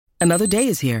Another day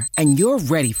is here, and you're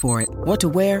ready for it. What to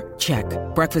wear? Check.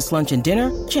 Breakfast, lunch, and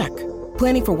dinner? Check.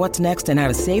 Planning for what's next and how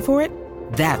to save for it?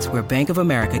 That's where Bank of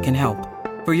America can help.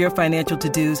 For your financial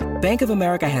to-dos, Bank of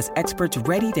America has experts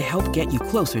ready to help get you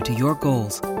closer to your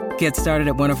goals. Get started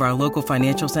at one of our local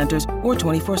financial centers or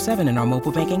 24/7 in our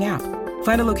mobile banking app.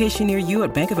 Find a location near you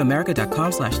at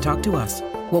bankofamerica.com/talktous.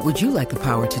 What would you like the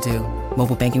power to do?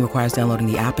 Mobile banking requires downloading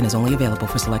the app and is only available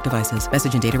for select devices.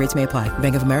 Message and data rates may apply.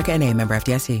 Bank of America N.A., member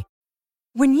FDIC.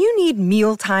 When you need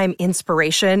mealtime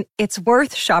inspiration, it's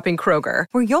worth shopping Kroger,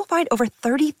 where you'll find over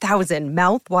 30,000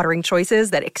 mouth-watering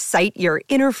choices that excite your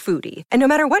inner foodie. And no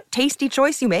matter what tasty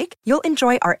choice you make, you'll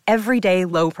enjoy our everyday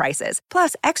low prices,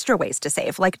 plus extra ways to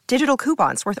save, like digital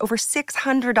coupons worth over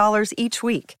 $600 each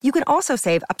week. You can also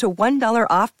save up to $1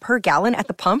 off per gallon at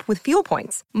the pump with fuel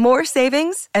points. More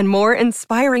savings and more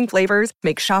inspiring flavors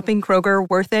make shopping Kroger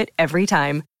worth it every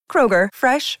time. Kroger,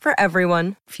 fresh for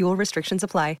everyone. Fuel restrictions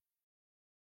apply.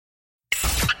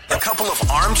 A couple of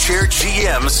armchair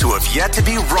GMs who have yet to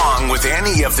be wrong with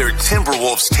any of their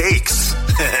Timberwolves takes.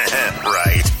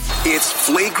 Right. It's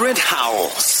Flagrant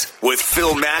Howls with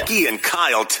Phil Mackey and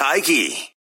Kyle Teige.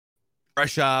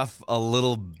 Fresh off a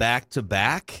little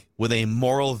back-to-back with a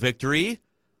moral victory.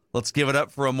 Let's give it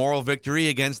up for a moral victory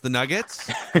against the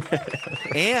Nuggets.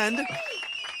 And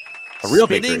a real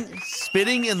victory.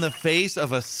 Spitting in the face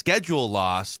of a schedule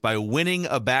loss by winning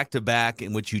a back-to-back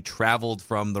in which you traveled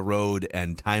from the road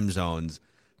and time zones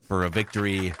for a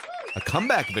victory, a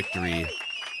comeback victory.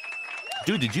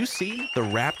 Dude, did you see the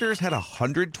Raptors had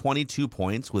 122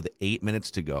 points with 8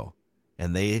 minutes to go,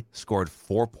 and they scored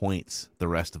 4 points the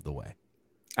rest of the way?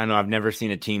 I know. I've never seen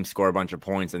a team score a bunch of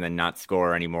points and then not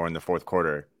score anymore in the fourth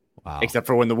quarter. Wow. Except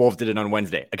for when the Wolves did it on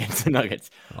Wednesday against the Nuggets.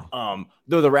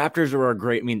 Though the Raptors are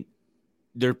great. I mean,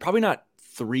 there are probably not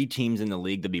three teams in the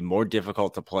league that'd be more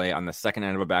difficult to play on the second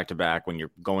end of a back-to-back when you're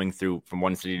going through from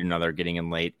one city to another, getting in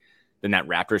late, than that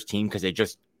Raptors team, because they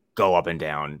just go up and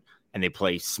down and they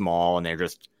play small and they're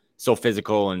just so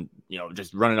physical and, you know,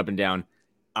 just running up and down.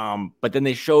 But then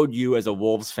they showed you as a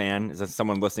Wolves fan, as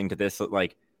someone listening to this, that,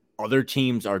 like, other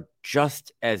teams are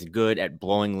just as good at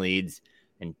blowing leads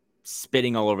and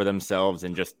spitting all over themselves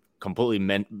and just completely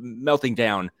melting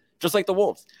down, just like the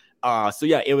Wolves. So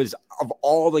yeah, it was, of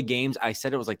all the games, I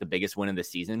said it was like the biggest win of the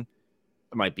season.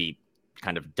 It might be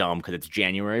kind of dumb because it's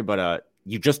January, but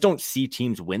you just don't see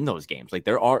teams win those games. Like,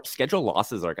 there are schedule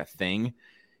losses are like a thing.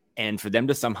 And for them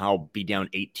to somehow be down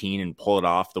 18 and pull it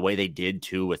off the way they did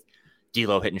too, with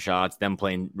D'Lo hitting shots, them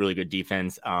playing really good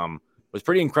defense, was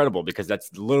pretty incredible, because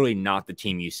that's literally not the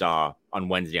team you saw on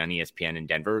Wednesday on ESPN in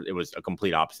Denver. It was a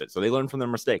complete opposite. So they learned from their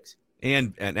mistakes.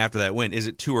 And after that win, is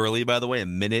it too early, by the way,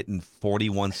 1 minute and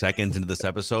 41 seconds into this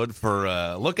episode, for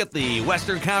a look at the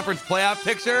Western Conference playoff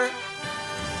picture?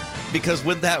 Because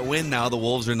with that win now, the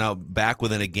Wolves are now back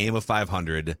within a game of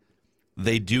 500.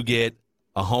 They do get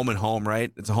a home and home,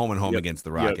 right? It's a home and home against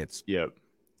the Rockets. Yep.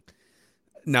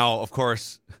 Now, of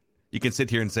course, you can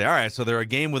sit here and say, all right, so they're a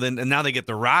game within, and now they get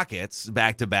the Rockets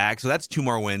back-to-back, so that's 2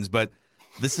 more wins. But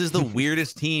this is the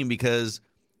weirdest team, because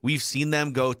we've seen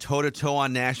them go toe-to-toe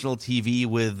on national TV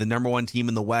with the number one team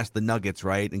in the West, the Nuggets,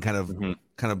 right? And kind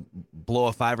of blow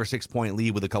a 5 or 6 point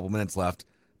lead with a couple minutes left.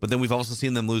 But then we've also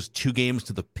seen them lose 2 games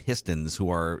to the Pistons, who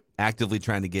are actively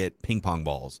trying to get ping pong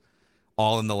balls,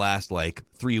 all in the last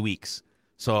 3 weeks.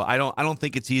 So I don't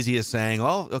think it's easy as saying,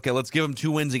 well, okay, let's give them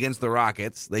 2 wins against the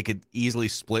Rockets. They could easily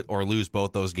split or lose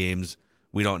both those games.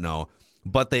 We don't know.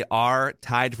 But they are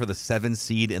tied for the 7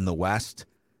 seed in the West,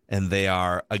 and they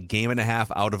are a game and a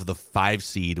half out of the 5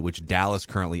 seed, which Dallas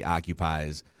currently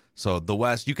occupies. So the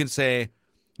West, you can say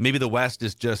maybe the West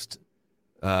is just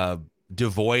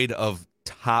devoid of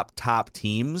top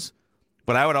teams.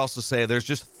 But I would also say there's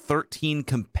just 13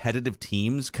 competitive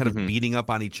teams kind of beating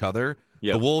up on each other.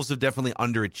 Yep. The Wolves have definitely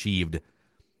underachieved,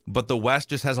 but the West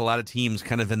just has a lot of teams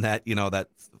kind of in that, that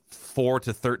 4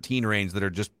 to 13 range that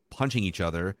are just punching each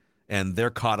other, and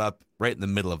they're caught up right in the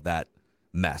middle of that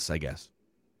mess, I guess.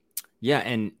 Yeah,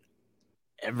 and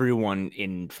everyone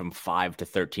in from 5 to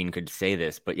 13 could say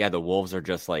this, but yeah, the Wolves are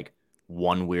just like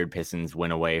one weird Pistons win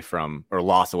away from, or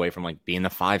loss away from, being the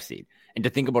 5 seed. And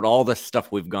to think about all the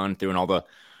stuff we've gone through and all the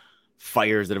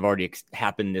fires that have already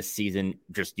happened this season,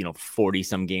 just 40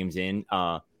 some games in,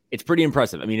 it's pretty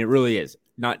impressive. I mean, it really is.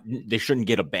 They shouldn't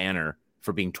get a banner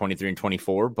for being 23 and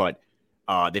 24, but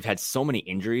they've had so many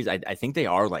injuries. I think they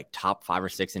are top 5 or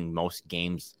 6 in most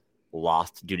games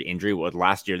lost due to injury. Well,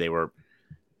 last year they were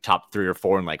top 3 or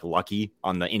 4 and lucky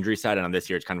on the injury side, and on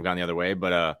this year it's kind of gone the other way.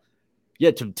 But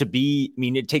yeah, to be, I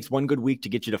mean, it takes one good week to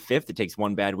get you to 5th. It takes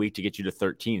one bad week to get you to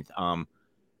 13th.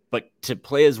 But to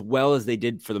play as well as they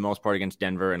did for the most part against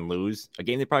Denver and lose a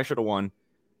game they probably should have won,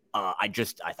 I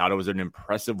thought it was an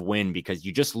impressive win because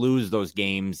you just lose those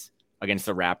games against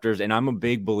the Raptors. And I'm a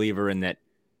big believer in that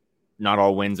not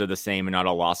all wins are the same and not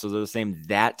all losses are the same.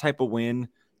 That type of win,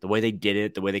 the way they did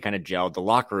it, the way they kind of gelled, the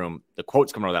locker room, the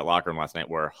quotes coming out of that locker room last night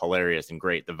were hilarious and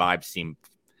great. The vibes seemed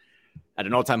at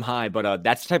an all-time high, but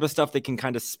that's the type of stuff that can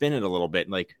kind of spin it a little bit.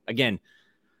 Like, again,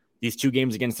 these 2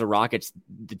 games against the Rockets,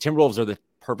 the Timberwolves are the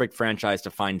perfect franchise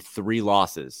to find 3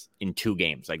 losses in 2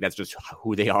 games. Like, that's just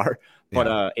who they are.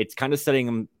 But it's kind of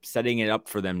setting it up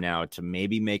for them now to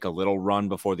maybe make a little run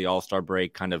before the All-Star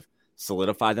break, kind of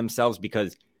solidify themselves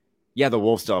because, yeah, the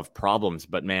Wolves still have problems,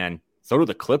 but man, so do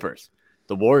the Clippers,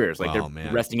 the Warriors. Like,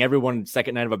 they're resting everyone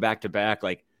second night of a back-to-back.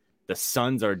 Like, the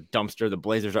Suns are dumpster, the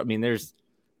Blazers are, I mean, there's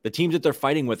the teams that they're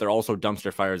fighting with are also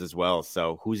dumpster fires as well.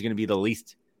 So who's going to be the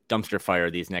least dumpster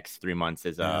fire these next 3 months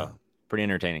is pretty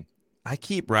entertaining. I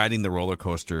keep riding the roller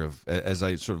coaster of as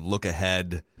I sort of look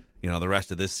ahead, the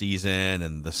rest of this season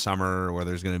and the summer where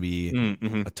there's going to be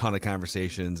a ton of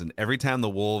conversations. And every time the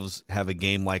Wolves have a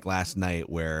game like last night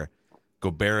where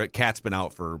Gobert, Cat's been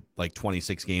out for like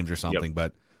 26 games or something,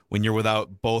 but when you're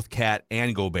without both Cat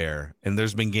and Gobert, and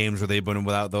there's been games where they've been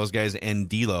without those guys and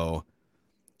D'Lo,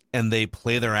 and they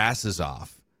play their asses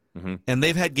off. And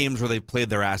they've had games where they played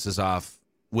their asses off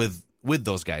with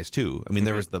those guys too. I mean,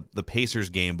 there was the Pacers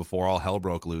game before all hell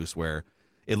broke loose where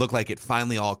it looked like it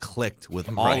finally all clicked with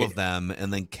all of them,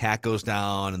 and then Cat goes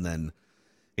down, and then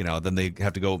then they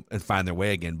have to go and find their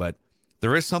way again. But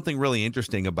there is something really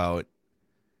interesting about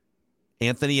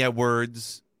Anthony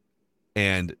Edwards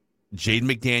and Jaden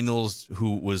McDaniels,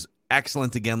 who was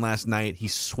excellent again last night. He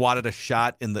swatted a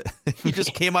shot he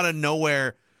just came out of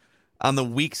nowhere on the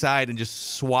weak side and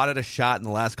just swatted a shot in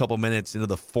the last couple minutes into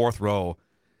the 4th row.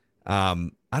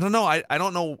 I don't know. I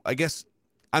don't know. I guess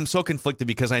I'm so conflicted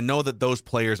because I know that those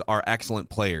players are excellent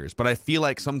players, but I feel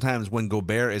like sometimes when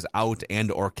Gobert is out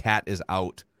and or Cat is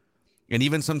out, and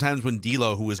even sometimes when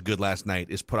D'Lo, who was good last night,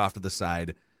 is put off to the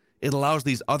side, it allows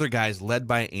these other guys led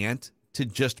by Ant to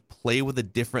just play with a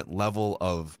different level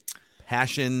of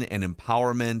passion and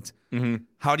empowerment.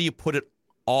 How do you put it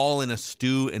all in a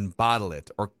stew and bottle it,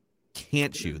 or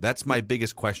can't you? That's my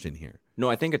biggest question here. No,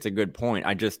 I think it's a good point.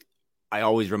 I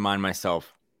always remind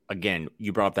myself, again,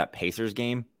 you brought up that Pacers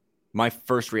game. My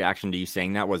first reaction to you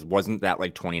saying that wasn't that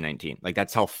like 2019? Like,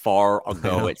 that's how far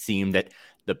ago it seemed that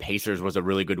the Pacers was a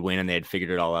really good win and they had figured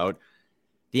it all out.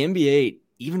 The NBA,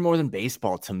 even more than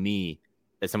baseball, to me,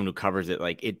 as someone who covers it,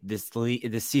 like this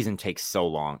season takes so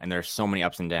long and there's so many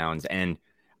ups and downs. And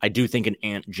I do think an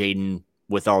Ant Jaden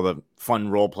with all the fun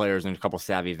role players and a couple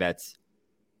savvy vets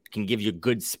can give you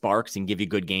good sparks and give you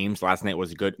good games. Last night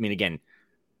was good. I mean, again,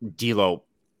 D'Lo,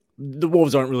 the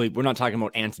Wolves aren't really, we're not talking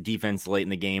about Ant's defense late in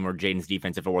the game or Jaden's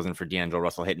defense if it wasn't for D'Angelo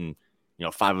Russell hitting,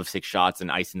 5 of 6 shots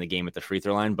and icing the game at the free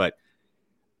throw line. But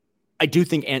I do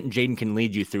think Ant and Jaden can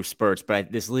lead you through spurts,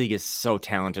 but this league is so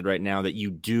talented right now that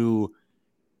you do,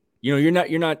 you're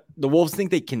not, the Wolves think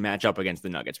they can match up against the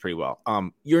Nuggets pretty well.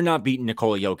 You're not beating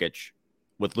Nikola Jokic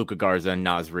with Luka Garza and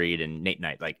Naz Reid and Nate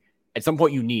Knight. Like, at some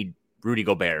point you need Rudy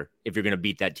Gobert if you're going to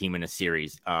beat that team in a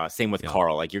series. Same with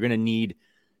Karl. Like, you're going to need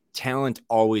talent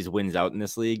always wins out in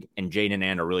this league, and Jaden and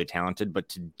Ant are really talented,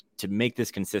 but to make this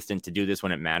consistent, to do this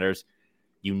when it matters,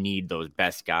 you need those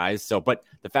best guys. So, but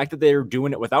the fact that they're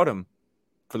doing it without him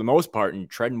for the most part and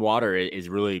treading water is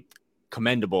really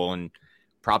commendable, and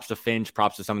props to Finch,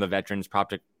 props to some of the veterans,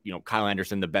 props to, Kyle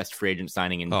Anderson, the best free agent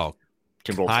signing in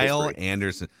Timberwolves Kyle history.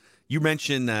 Anderson. You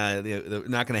mentioned they're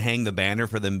not going to hang the banner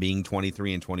for them being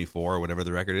 23 and 24 or whatever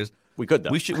the record is. We could,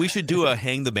 though. We should do a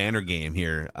hang the banner game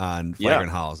here on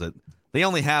Flagrant Howls. They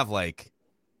only have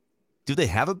do they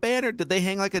have a banner? Did they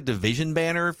hang like a division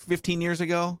banner 15 years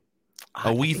ago?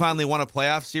 We finally won a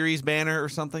playoff series banner or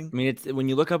something? I mean, it's when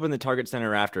you look up in the Target Center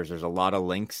rafters, there's a lot of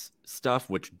Lynx stuff,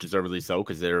 which deservedly so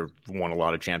because they've won a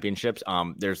lot of championships.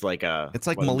 There's it's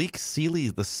like Malik Sealy,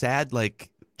 the sad,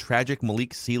 tragic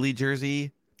Malik Sealy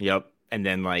jersey. Yep. And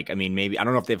then maybe I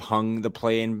don't know if they've hung the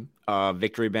play-in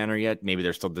victory banner yet. Maybe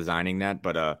they're still designing that,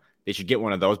 but they should get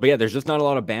one of those. But yeah, there's just not a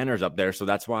lot of banners up there. So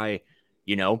that's why,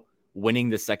 winning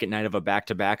the second night of a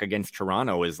back-to-back against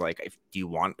Toronto is do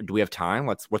we have time?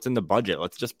 What's in the budget?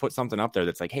 Let's just put something up there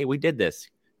that's like, hey, we did this.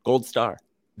 Gold star.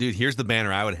 Dude, here's the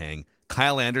banner I would hang.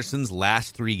 Kyle Anderson's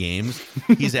last 3 games,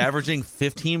 he's averaging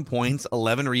 15 points,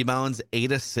 11 rebounds,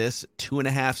 8 assists,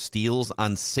 2.5 steals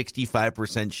on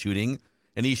 65% shooting.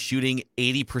 And he's shooting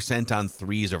 80% on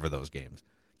threes over those games.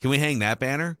 Can we hang that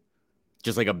banner?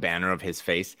 Just like a banner of his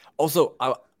face. Also,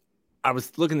 I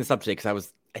was looking this up today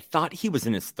because I thought he was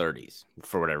in his 30s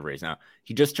for whatever reason. Now,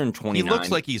 he just turned 29. He looks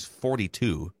like he's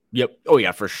 42. Yep. Oh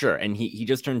yeah, for sure. And he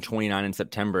just turned 29 in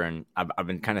September, and I've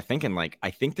been kind of thinking like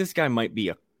I think this guy might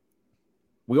be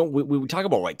we talk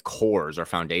about like cores or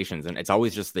foundations, and it's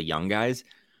always just the young guys,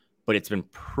 but it's been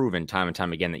proven time and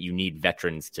time again that you need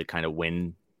veterans to kind of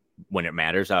win when it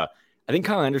matters. I think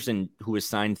Kyle Anderson, who is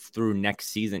signed through next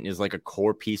season, is like a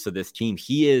core piece of this team.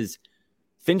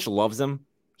 Finch loves him.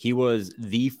 He was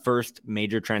the first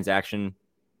major transaction,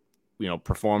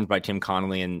 performed by Tim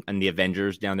Connolly and the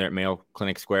Avengers down there at Mayo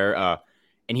Clinic Square.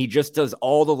 And he just does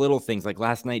all the little things. Like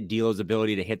last night, D'Lo's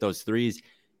ability to hit those threes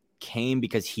came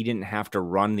because he didn't have to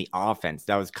run the offense.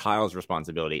 That was Kyle's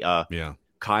responsibility.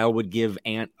 Kyle would give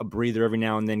Ant a breather every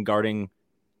now and then guarding,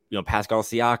 Pascal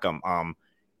Siakam.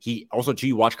 He also, too,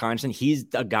 you watch Kyle Anderson, he's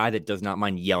a guy that does not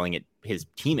mind yelling at his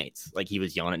teammates. Like he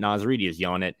was yelling at Naz Reid, he was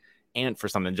yelling at Ant for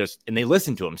something, and they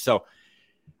listen to him. So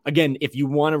again, if you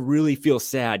want to really feel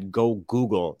sad, go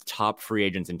Google top free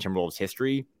agents in Timberwolves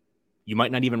history. You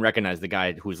might not even recognize the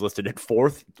guy who's listed at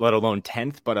 4th, let alone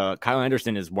 10th. But Kyle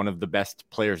Anderson is one of the best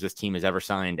players this team has ever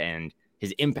signed. And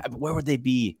his impact, where would they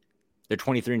be? They're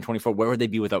 23 and 24. Where would they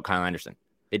be without Kyle Anderson?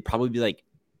 They'd probably be like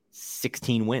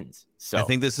 16 wins. So I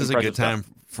think this is a good time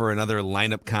for another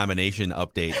lineup combination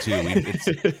update too.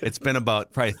 It's been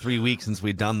about probably 3 weeks since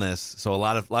we've done this. So a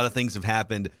lot of things have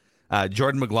happened.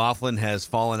 Jordan McLaughlin has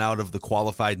fallen out of the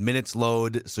qualified minutes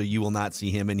load, so you will not see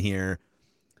him in here.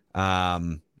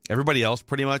 Everybody else,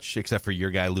 pretty much, except for your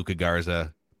guy, Luka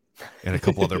Garza, and a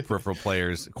couple other peripheral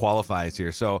players, qualifies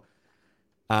here. So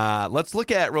let's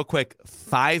look at, real quick,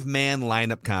 5-man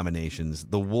lineup combinations.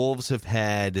 The Wolves have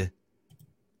had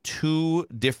 2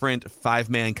 different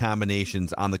 5-man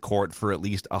combinations on the court for at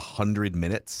least 100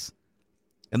 minutes.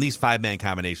 And these 5-man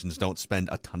combinations don't spend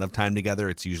a ton of time together.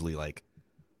 It's usually like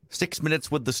 6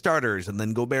 minutes with the starters, and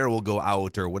then Gobert will go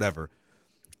out or whatever.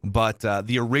 But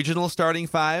the original starting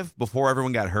 5, before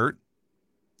everyone got hurt,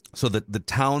 so the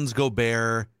Towns,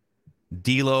 Gobert,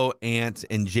 D'Lo, Ant,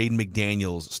 and Jaden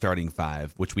McDaniels starting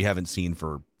 5, which we haven't seen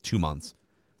for 2 months,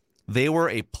 they were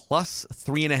a plus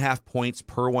 3.5 points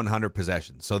per 100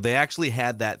 possessions. So they actually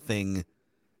had that thing.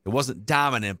 It wasn't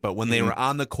dominant, but when they were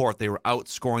on the court, they were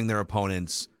outscoring their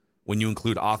opponents, when you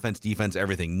include offense, defense,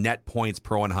 everything, net points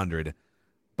per 100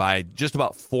 by just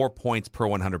about 4 points per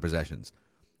 100 possessions.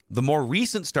 The more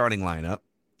recent starting lineup,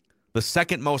 the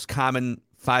second most common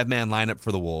 5-man lineup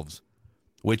for the Wolves,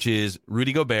 which is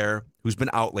Rudy Gobert, who's been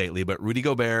out lately, but Rudy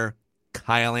Gobert,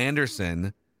 Kyle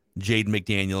Anderson, Jaden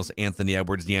McDaniels, Anthony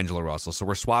Edwards, D'Angelo Russell. So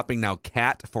we're swapping now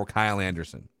Cat for Kyle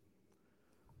Anderson.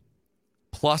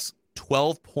 Plus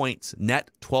 12 points,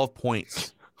 net 12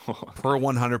 points per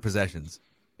 100 possessions.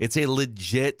 It's a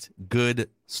legit good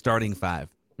starting 5.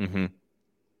 Mm-hmm.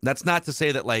 That's not to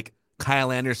say that like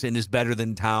Kyle Anderson is better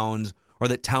than Towns, or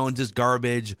that Towns is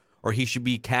garbage, or he should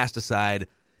be cast aside.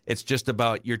 It's just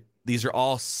about these are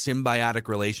all symbiotic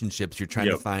relationships. You're trying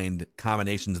to find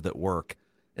combinations that work.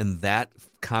 And that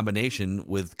combination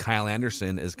with Kyle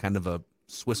Anderson is kind of a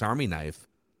Swiss Army knife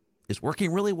is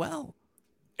working really well.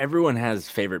 Everyone has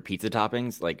favorite pizza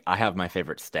toppings. Like I have my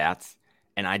favorite stats,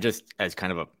 and I just, as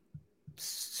kind of a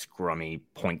scrummy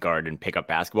point guard and pick up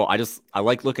basketball, I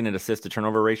like looking at assist to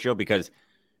turnover ratio, because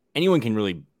anyone can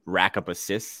really rack up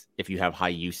assists if you have high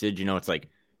usage. It's like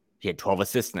he had 12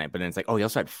 assists tonight, but then it's like, oh, he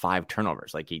also had 5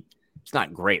 turnovers. Like it's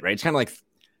not great, right? It's kind of like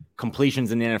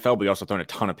completions in the NFL, but he also thrown a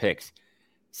ton of picks.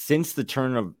 Since the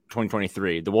turn of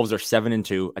 2023, the Wolves are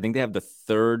 7-2. I think they have the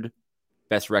 3rd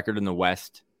best record in the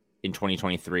West in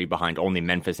 2023, behind only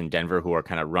Memphis and Denver, who are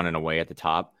kind of running away at the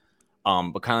top.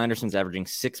 But Kyle Anderson's averaging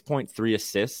 6.3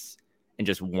 assists and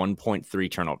just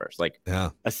 1.3 turnovers. Like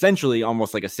essentially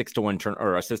almost like a 6-to-1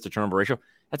 or assist to turnover ratio.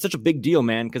 That's such a big deal,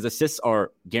 man, because assists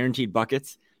are guaranteed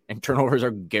buckets and turnovers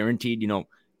are guaranteed,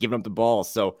 giving up the ball.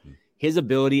 So his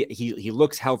ability, he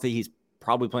looks healthy. He's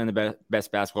probably playing the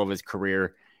best basketball of his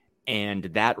career. And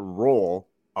that role,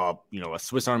 a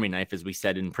Swiss Army knife, as we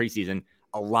said in preseason,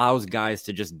 allows guys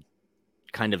to just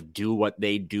kind of do what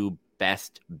they do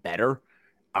best better.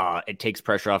 It takes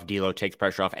pressure off D'Lo, takes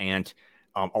pressure off Ant.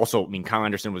 Also, Kyle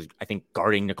Anderson was, I think,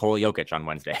 guarding Nikola Jokic on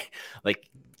Wednesday. Takes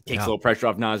a little pressure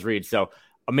off Naz Reid. So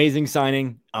amazing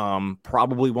signing.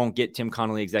 Probably won't get Tim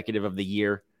Connolly Executive of the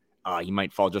Year. He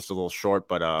might fall just a little short,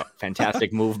 but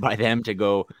fantastic move by them to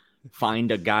go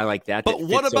find a guy like that. But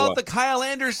what about the Kyle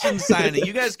Anderson signing?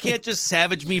 You guys can't just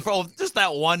savage me for just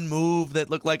that one move that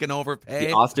looked like an overpay.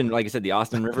 The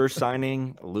Austin Rivers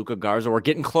signing, Luka Garza. We're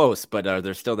getting close, but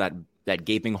there's still that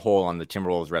gaping hole on the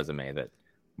Timberwolves resume that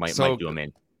might do him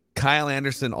in. Kyle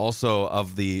Anderson also,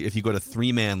 if you go to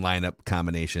 3-man lineup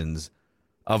combinations,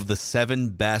 of the 7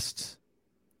 best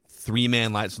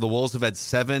 3-man lineups. So the Wolves have had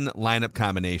 7 lineup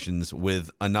combinations with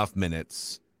enough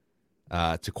minutes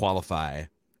to qualify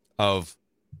of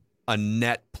a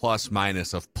net plus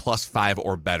minus of +5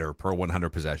 or better per 100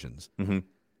 possessions. Mm-hmm.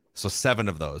 So 7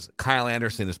 of those. Kyle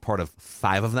Anderson is part of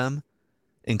 5 of them,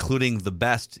 including the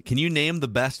best. Can you name the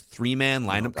best 3-man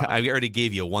lineup? I already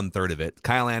gave you 1/3 of it.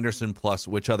 Kyle Anderson plus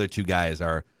which other 2 guys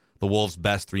are the Wolves'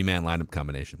 best 3-man lineup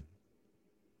combination?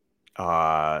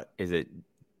 Is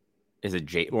it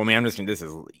Jay? Well, I mean, I'm just gonna, this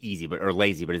is easy, or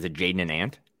lazy, but is it Jaden and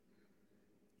Ant?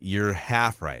 You're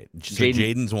half right. So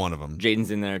Jaden's one of them.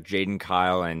 Jaden's in there. Jaden,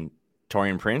 Kyle, and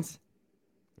Taurean Prince.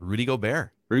 Rudy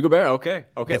Gobert. Rudy Gobert. Okay.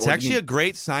 It's actually a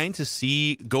great sign to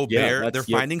see Gobert. They're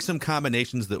finding some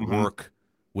combinations that work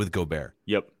with Gobert.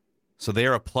 Yep. So they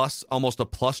are almost a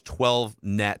 +12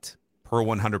 net per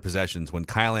 100 possessions when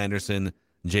Kyle Anderson,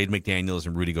 Jaden McDaniels,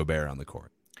 and Rudy Gobert are on the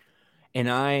court. And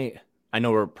I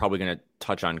know we're probably going to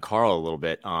touch on Carl a little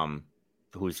bit,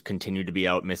 who's continued to be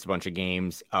out, missed a bunch of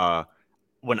games.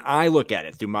 When I look at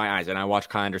it through my eyes and I watch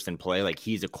Kyle Anderson play, like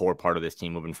he's a core part of this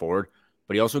team moving forward.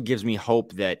 But he also gives me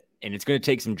hope that, and it's going to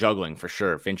take some juggling for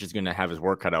sure. Finch is going to have his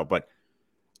work cut out. But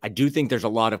I do think there's a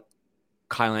lot of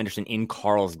Kyle Anderson in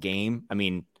Carl's game. I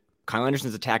mean, Kyle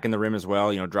Anderson's attacking the rim as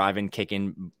well, driving,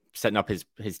 kicking, setting up his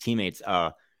teammates.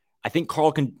 I think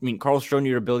Carl's shown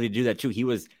your ability to do that too. He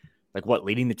was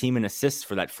leading the team in assists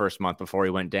for that first month before he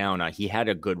went down. He had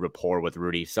a good rapport with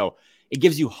Rudy. So it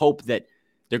gives you hope that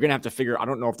they're going to have to figure, I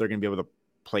don't know if they're going to be able to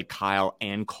play Kyle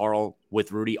and Carl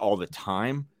with Rudy all the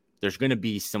time. There's going to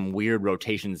be some weird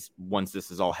rotations once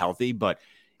this is all healthy, but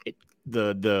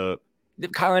the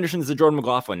Kyle Anderson is the Jordan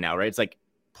McLaughlin now, right? It's like,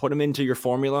 put him into your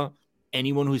formula.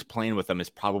 Anyone who's playing with him is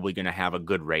probably going to have a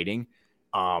good rating.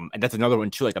 And that's another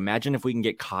one too. Like, imagine if we can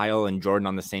get Kyle and Jordan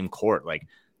on the same court. Like,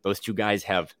 those 2 guys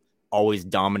have always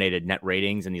dominated net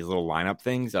ratings and these little lineup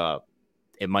things.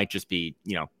 It might just be,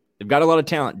 they've got a lot of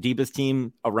talent, deepest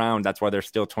team around. That's why they're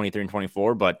still 23 and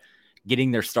 24, but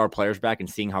getting their star players back and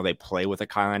seeing how they play with a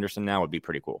Kyle Anderson now would be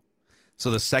pretty cool.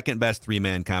 So the second best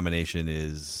 3-man combination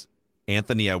is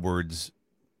Anthony Edwards,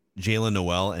 Jalen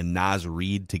Noel, and Naz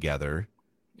Reid together.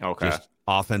 Okay. Just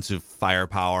offensive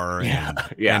firepower and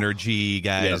energy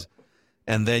guys. Yep.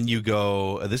 And then you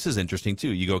go, this is interesting too.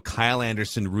 You go Kyle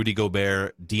Anderson, Rudy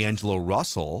Gobert, D'Angelo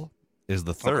Russell is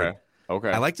the third. Okay.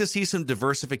 I like to see some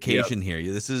diversification here.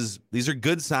 These are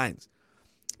good signs.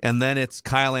 And then it's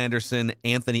Kyle Anderson,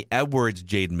 Anthony Edwards,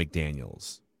 Jaden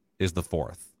McDaniels is the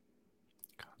fourth,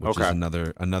 which is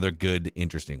another good,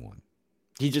 interesting one.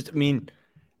 I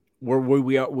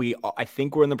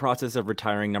think we're in the process of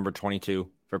retiring number 22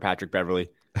 for Patrick Beverley.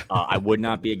 I would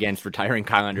not be against retiring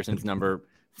Kyle Anderson's number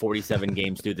 47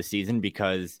 games through the season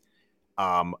because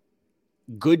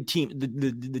good team,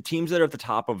 the teams that are at the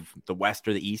top of the West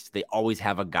or the East, they always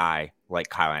have a guy like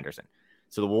Kyle Anderson.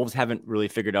 So the Wolves haven't really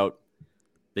figured out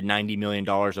the $90 million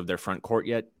of their front court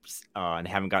yet and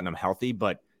haven't gotten them healthy.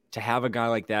 But to have a guy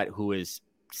like that who is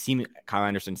Kyle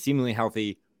Anderson, seemingly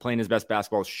healthy, playing his best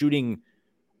basketball, shooting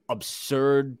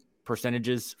absurd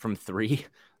percentages from 3,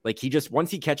 like once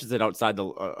he catches it outside the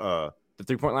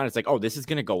 3-point line, it's like, oh, this is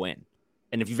going to go in.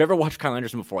 And if you've ever watched Kyle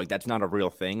Anderson before, like that's not a real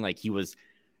thing. Like he was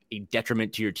a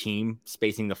detriment to your team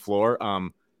spacing the floor.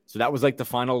 So that was like the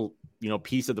final,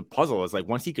 piece of the puzzle is like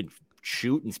once he could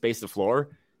shoot and space the floor,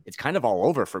 it's kind of all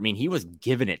over for me. He was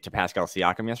giving it to Pascal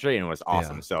Siakam yesterday and it was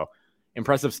awesome. Yeah. So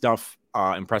impressive stuff,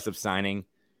 impressive signing.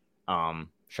 Shout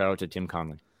out to Tim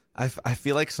Conley. I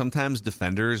feel like sometimes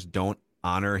defenders don't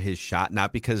honor his shot,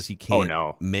 not because he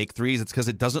can't make threes. It's because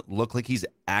it doesn't look like he's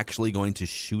actually going to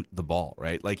shoot the ball,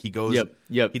 right? Like he goes,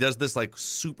 he does this like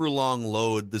super long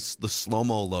load, the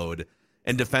slow-mo load,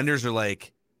 and defenders are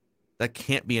like, that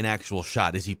can't be an actual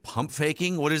shot. Is he pump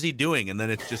faking? What is he doing? And then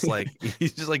it's just like,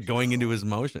 he's just like going into his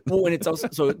motion. Well, and it's also,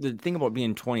 so the thing about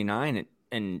being 29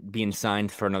 and being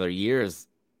signed for another year is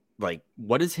like,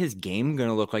 what is his game going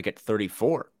to look like at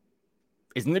 34?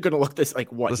 Isn't it going to look this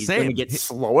like what? He's going to get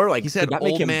slower. Like he's had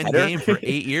old man game for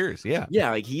 8 years. Yeah. Yeah.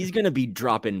 Like he's going to be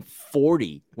dropping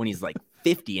 40 when he's like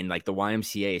 50 in like the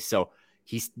YMCA. So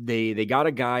they got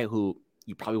a guy who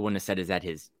you probably wouldn't have said is at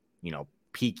his,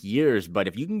 peak years. But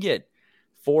if you can get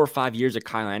 4 or 5 years of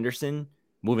Kyle Anderson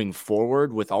moving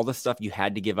forward with all the stuff you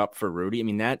had to give up for Rudy, I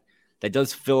mean, that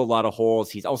does fill a lot of holes.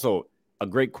 He's also a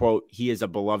great quote. He is a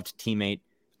beloved teammate.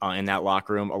 In that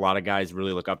locker room, a lot of guys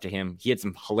really look up to him. He had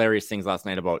some hilarious things last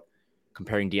night about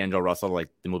comparing D'Angelo Russell to like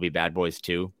the movie Bad Boys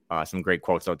 2. Some great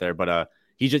quotes out there, but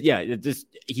he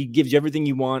he gives you everything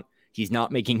you want. He's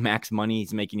not making max money.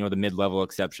 He's making, the mid-level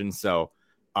exception. So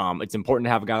it's important to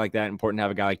have a guy like that, important to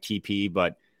have a guy like TP.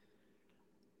 But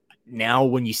now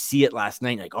when you see it last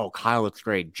night, like, oh, Kyle looks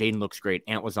great. Jaden looks great.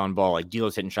 Ant was on ball. Like,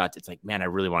 D'Lo's hitting shots. It's like, man, I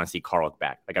really want to see Carl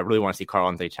back. Like, I really want to see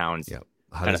Karl-Anthony Towns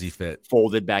How does he fit?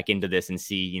 Folded back into this and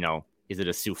see, you know, is it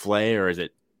a souffle or is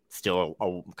it still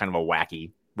a kind of a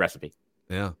wacky recipe?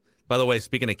 Yeah. By the way,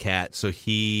 speaking of Cat, so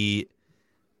I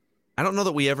don't know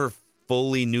that we ever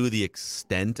fully knew the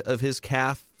extent of his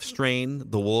calf strain.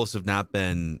 The Wolves have not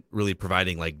been really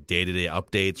providing like day-to-day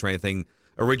updates or anything.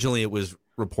 Originally, it was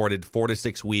reported 4 to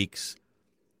 6 weeks,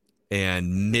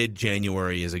 and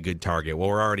mid-January is a good target. Well,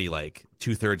 we're already like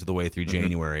 2/3 of the way through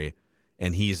January,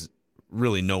 and he's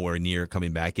really nowhere near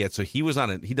coming back yet. So he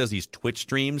does these Twitch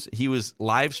streams. He was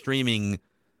live streaming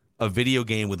a video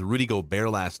game with Rudy Gobert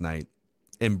last night,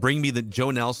 and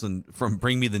Joe Nelson from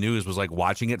Bring Me the News was like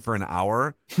watching it for an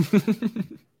hour.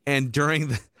 And during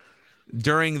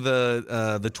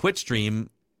the Twitch stream,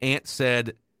 Ant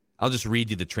said, I'll just read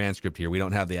you the transcript here. We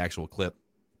don't have the actual clip.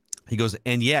 He goes,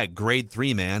 and yeah, grade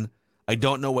 3, man. I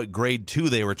don't know what grade 2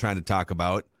 they were trying to talk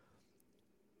about.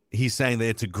 He's saying that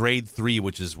it's a grade 3,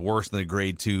 which is worse than a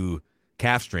grade 2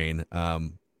 calf strain.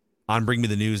 On Bring Me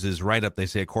the News is right up. They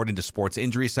say, according to sports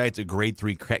injury sites, a grade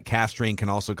 3 calf strain can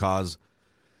also cause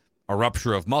a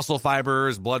rupture of muscle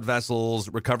fibers, blood vessels.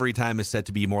 Recovery time is set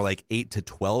to be more like 8 to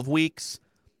 12 weeks.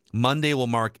 Monday will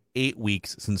mark 8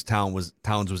 weeks since Towns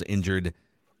was injured.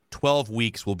 12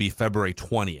 weeks will be February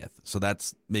 20th. So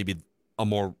that's maybe a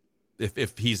more,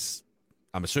 if he's,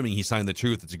 I'm assuming he's telling the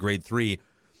truth, it's a grade 3.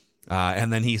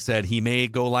 And then he said he may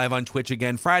go live on Twitch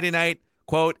again Friday night.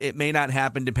 Quote, it may not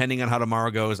happen depending on how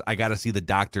tomorrow goes. I got to see the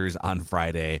doctors on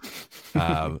Friday.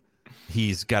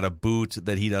 He's got a boot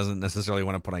that he doesn't necessarily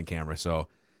want to put on camera. So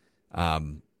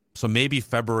maybe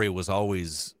February was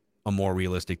always a more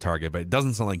realistic target, but it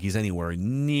doesn't sound like he's anywhere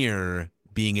near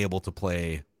being able to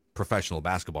play professional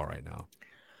basketball right now.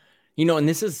 You know, and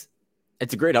it's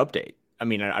a great update. I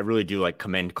mean, I really do like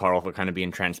commend Carl for kind of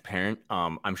being transparent.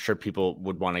 I'm sure people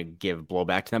would want to give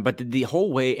blowback to them, but the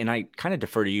whole way, and I kind of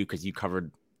defer to you because you've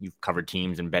covered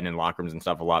teams and been in locker rooms and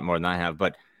stuff a lot more than I have,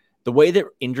 but the way that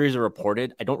injuries are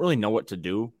reported, I don't really know what to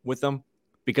do with them,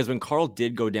 because when Carl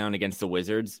did go down against the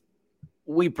Wizards,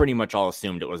 we pretty much all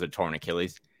assumed it was a torn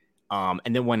Achilles.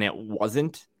 And then when it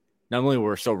wasn't, not only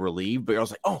were we so relieved, but I was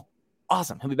like, oh,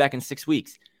 awesome. He'll be back in 6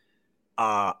 weeks.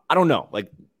 I don't know.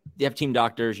 Like, they have team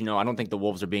doctors, you know, I don't think the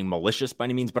Wolves are being malicious by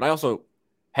any means, but I also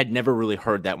had never really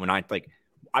heard that when I've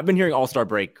been hearing All-Star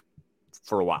break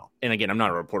for a while. And again, I'm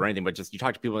not a reporter or anything, but just you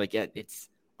talk to people like, yeah, it's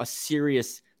a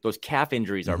serious, those calf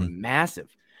injuries are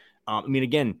massive. I mean,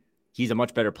 again, he's a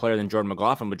much better player than Jordan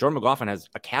McLaughlin, but Jordan McLaughlin has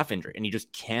a calf injury and he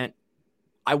just can't.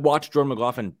 I watched Jordan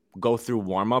McLaughlin go through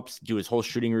warm-ups, do his whole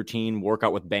shooting routine, work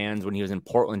out with bands when he was in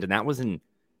Portland, and that was in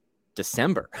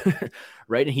December,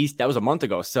 right? And that was a month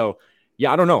ago. So,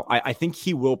 yeah, I don't know. I think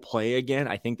he will play again.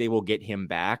 I think they will get him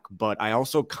back, but I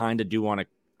also kind of do want to,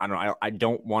 I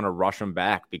don't want to rush him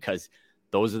back because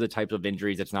those are the types of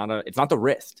injuries. It's not the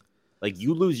wrist. Like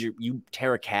you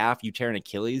tear a calf, you tear an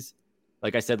Achilles.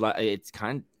 Like I said, it's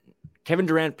Kevin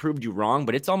Durant proved you wrong,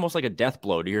 but it's almost like a death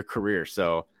blow to your career.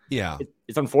 So yeah,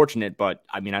 it's unfortunate, but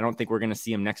I mean, I don't think we're going to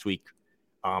see him next week.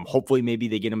 Hopefully maybe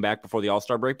they get him back before the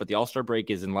All-Star break, but the All-Star break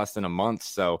is in less than a month.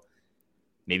 So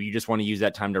maybe you just want to use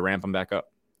that time to ramp him back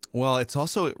up. Well, it's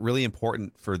also really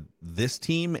important for this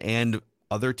team and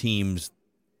other teams,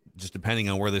 just depending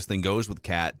on where this thing goes with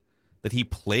Cat, that he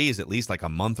plays at least like a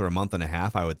month or a month and a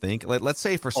half, I would think. Let's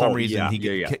say for some reason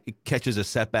he catches a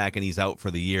setback and he's out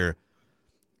for the year.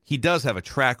 He does have a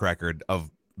track record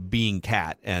of being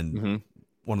Cat and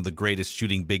one of the greatest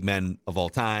shooting big men of all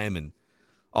time and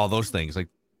all those things. Like,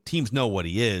 teams know what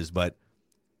he is, but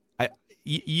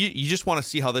you just want to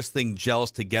see how this thing gels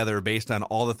together based on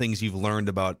all the things you've learned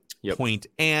about Point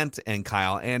Ant and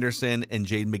Kyle Anderson and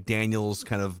Jaden McDaniels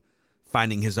kind of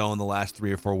finding his own the last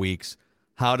 3 or 4 weeks.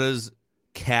 How does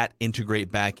Cat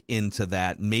integrate back into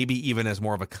that? Maybe even as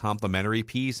more of a complementary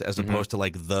piece as opposed to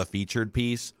like the featured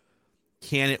piece.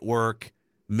 Can it work?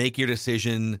 Make your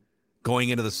decision going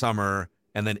into the summer.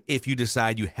 And then if you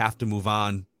decide you have to move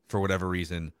on for whatever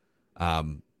reason,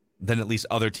 then at least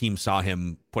other teams saw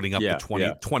him putting up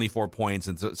the 24 points.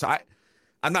 And so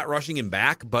I'm not rushing him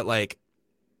back, but like,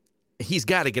 he's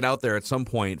got to get out there at some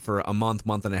point for a month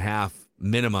and a half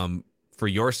minimum for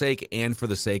your sake and for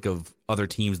the sake of other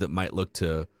teams that might look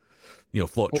to,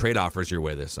 float trade offers your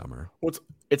way this summer. Well,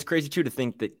 it's crazy too to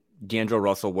think that D'Angelo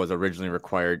Russell was originally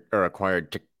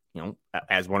acquired to,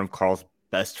 as one of Carl's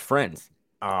best friends.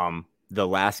 The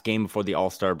last game before the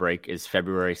All-Star break is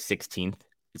February 16th.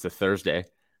 It's a Thursday.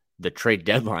 The trade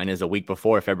deadline is a week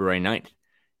before, February 9th.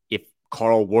 If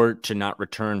Carl were to not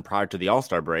return prior to the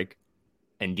All-Star break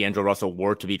and D'Angelo Russell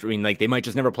were to be, they might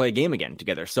just never play a game again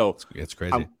together. So it's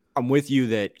crazy. I'm with you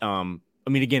that,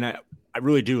 again, I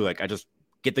really do. I just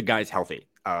get the guys healthy.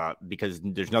 because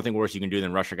there's nothing worse you can do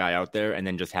than rush a guy out there and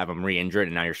then just have him re-injured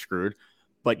and now you're screwed.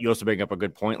 But you also bring up a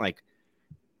good point. Like,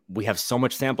 we have so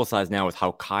much sample size now with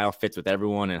how Kyle fits with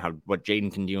everyone and what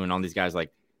Jaden can do and all these guys.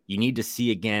 Like, you need to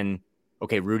see again,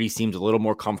 okay, Rudy seems a little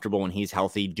more comfortable when he's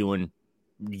healthy doing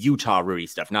Utah Rudy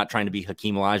stuff, not trying to be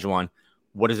Hakeem Olajuwon.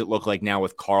 What does it look like now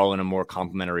with Karl in a more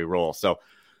complementary role? So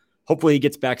hopefully he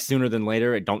gets back sooner than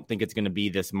later. I don't think it's going to be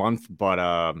this month,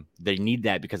 but they need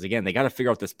that because, again, they got to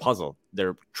figure out this puzzle.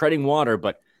 They're treading water,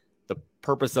 but the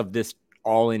purpose of this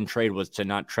all-in trade was to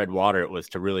not tread water. It was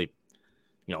to really,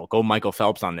 go Michael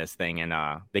Phelps on this thing,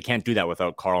 and they can't do that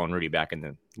without Karl and Rudy back in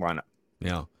the lineup.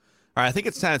 Yeah. All right, I think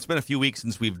it's time. It's been a few weeks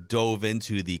since we've dove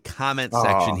into the comment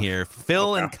section here.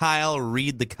 Phil and Kyle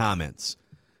read the comments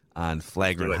on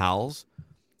Flagrant Howls.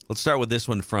 Let's start with this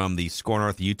one from the Score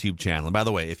North YouTube channel. And by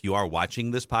the way, if you are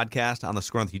watching this podcast on the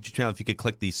Score North YouTube channel, if you could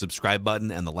click the subscribe button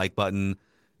and the like button,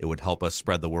 it would help us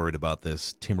spread the word about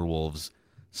this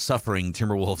suffering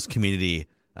Timberwolves community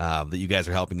that you guys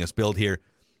are helping us build here.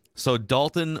 So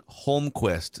Dalton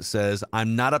Holmquist says,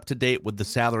 I'm not up to date with the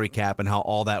salary cap and how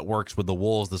all that works with the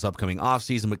Wolves this upcoming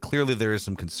offseason, but clearly there is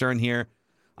some concern here.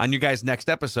 On your guys' next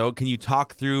episode, can you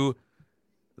talk through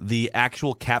the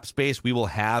actual cap space we will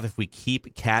have if we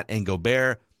keep Cat and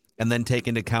Gobert, and then take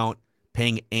into account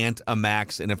paying Ant a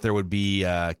max, and if there would be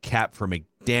a cap for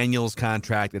McDaniel's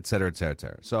contract, et cetera, et cetera, et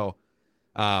cetera. So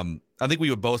I think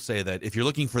we would both say that if you're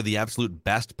looking for the absolute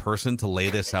best person to lay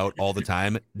this out all the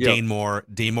time, Dane Moore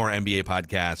NBA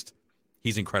podcast,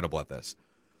 he's incredible at this.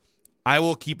 I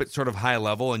will keep it sort of high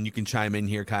level, and you can chime in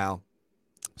here, Kyle.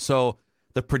 So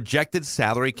the projected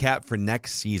salary cap for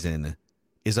next season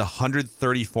is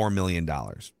 $134 million.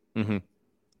 Mm-hmm.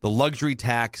 The luxury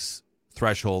tax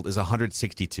threshold is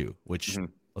 162, which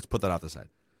let's put that off the side.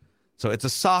 So it's a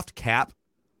soft cap,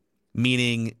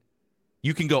 meaning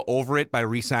you can go over it by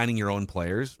re-signing your own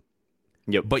players.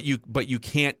 Yep. But you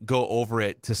can't go over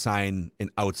it to sign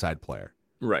an outside player.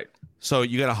 Right. So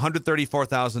you got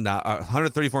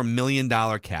 $134 million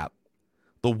cap.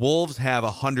 The Wolves have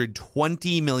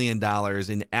 $120 million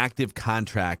in active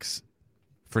contracts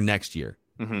for next year.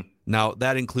 Mm-hmm. Now,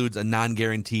 that includes a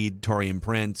non-guaranteed Taurean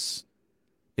Prince.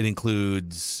 It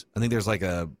includes, I think there's like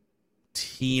a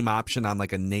team option on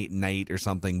like a Nate Knight or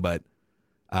something, but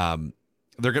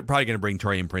they're probably going to bring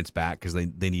Taurean Prince back because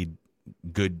they need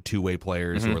good two-way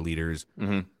players who are leaders.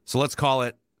 Mm-hmm. So let's call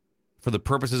it, for the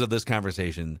purposes of this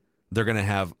conversation, they're going to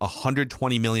have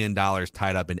 $120 million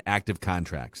tied up in active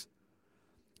contracts.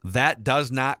 That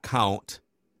does not count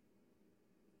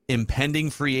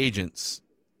impending free agents,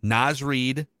 Naz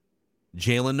Reid,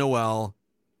 Jalen Noel,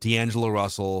 D'Angelo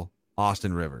Russell,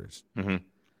 Austin Rivers. Mm-hmm.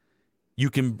 You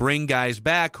can bring guys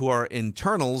back who are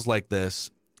internals like this,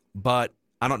 but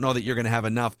I don't know that you're going to have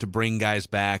enough to bring guys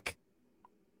back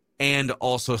and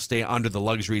also stay under the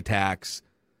luxury tax.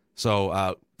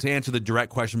 So to answer the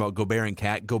direct question about Gobert and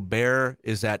Cat, Gobert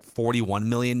is at $41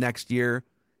 million next year.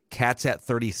 Cat's at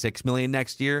 $36 million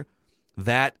next year.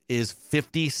 That is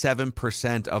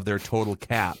 57% of their total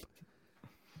cap.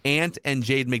 Ant and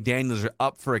Jaden McDaniels are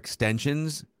up for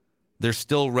extensions. They're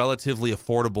still relatively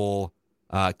affordable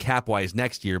cap-wise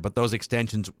next year, but those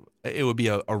extensions, it would be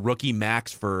a rookie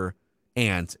max for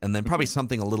Ant, and then probably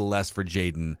something a little less for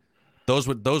Jaden. Those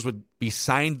would be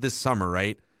signed this summer,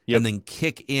 right? Yep. And then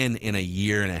kick in a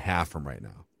year and a half from right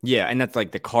now. Yeah, and that's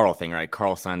like the Karl thing, right?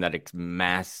 Karl signed that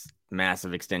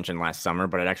massive extension last summer,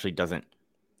 but it actually doesn't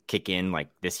kick in like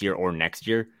this year or next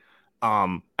year.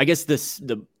 I guess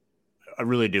I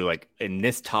really do like in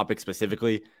this topic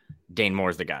specifically, Dane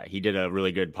Moore's the guy. He did a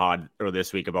really good pod earlier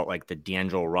this week about like the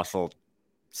D'Angelo Russell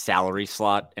salary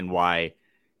slot and why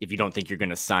if you don't think you're going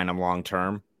to sign him long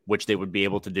term, which they would be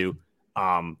able to do,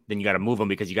 then you got to move him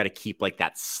because you got to keep like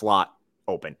that slot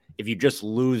open. If you just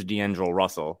lose D'Angelo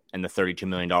Russell and the $32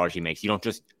 million he makes, you don't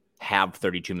just have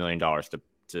 $32 million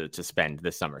to spend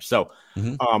this summer. So,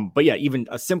 but yeah, even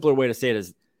a simpler way to say it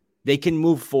is they can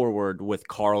move forward with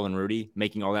Karl and Rudy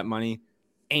making all that money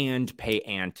and pay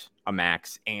Ant a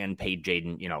max and pay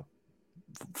Jaden,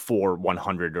 for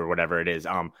 100 or whatever it is.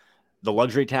 The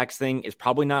luxury tax thing is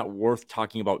probably not worth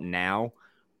talking about now,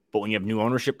 but when you have new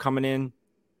ownership coming in,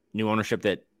 new ownership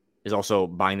that is also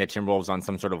buying the Timberwolves on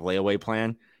some sort of layaway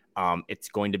plan, it's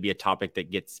going to be a topic that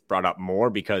gets brought up more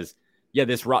because, yeah,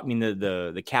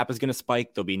 the cap is going to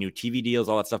spike. There'll be new TV deals,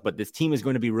 all that stuff, but this team is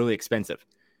going to be really expensive.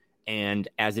 And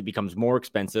as it becomes more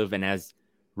expensive and as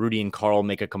Rudy and Karl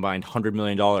make a combined $100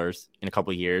 million in a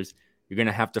couple of years, you're going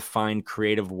to have to find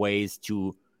creative ways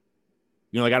to,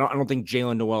 I don't think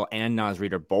Jalen Noel and Naz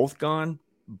Reid are both gone,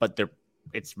 but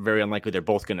it's very unlikely they're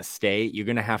both going to stay. You're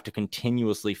going to have to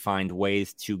continuously find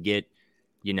ways to get,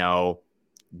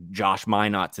 Josh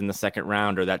Minot's in the second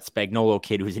round or that Spagnolo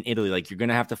kid who's in Italy. Like, you're going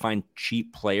to have to find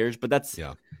cheap players, but that's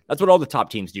what all the top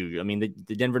teams do. I mean,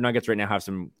 the Denver Nuggets right now have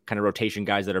some kind of rotation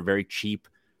guys that are very cheap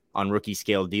on rookie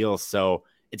scale deals. So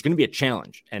it's going to be a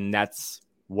challenge. And that's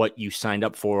what you signed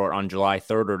up for on July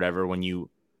 3rd or whatever, when you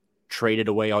traded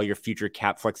away all your future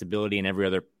cap flexibility and every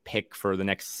other pick for the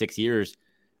next 6 years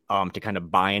to kind of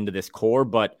buy into this core.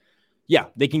 But yeah,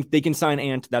 they can sign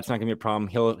Ant. That's not going to be a problem.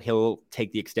 He'll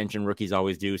take the extension rookies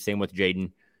always do. Same with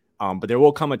Jaden. But there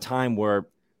will come a time where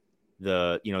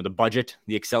the budget,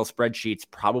 the Excel spreadsheets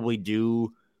probably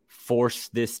do force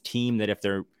this team that if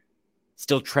they're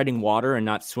still treading water and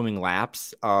not swimming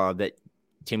laps, that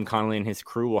Tim Connolly and his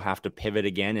crew will have to pivot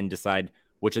again and decide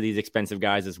which of these expensive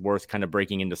guys is worth kind of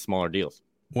breaking into smaller deals.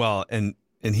 Well, and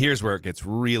here's where it gets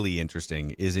really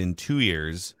interesting is in 2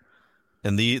 years,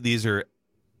 and these are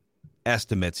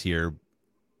estimates here.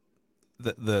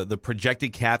 The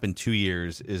projected cap in 2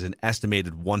 years is an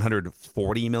estimated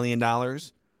 $140 million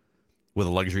with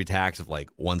a luxury tax of like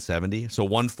 170. So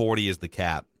 140 is the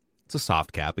cap. It's a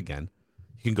soft cap again.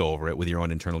 You can go over it with your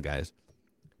own internal guys.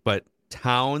 But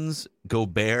Towns,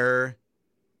 Gobert,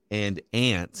 and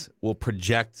Ant will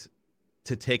project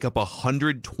to take up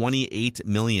 $128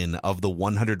 million of the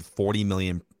 $140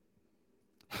 million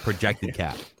projected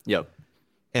cap. Yep.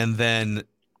 And then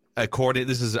I'm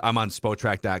on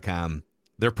Spotrac.com.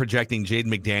 They're projecting Jaden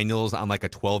McDaniels on like a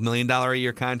 $12 million a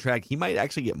year contract. He might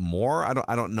actually get more.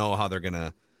 I don't know how they're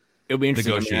gonna. It'll be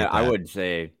interesting. Negotiate I would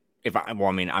say I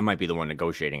might be the one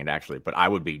negotiating it actually, but I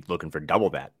would be looking for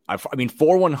double that. I mean,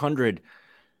 100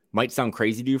 might sound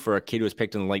crazy to you for a kid who was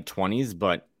picked in the late 20s,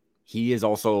 but he is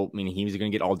also. I mean, he was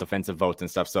going to get all defensive votes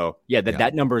and stuff. So yeah,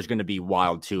 that number is going to be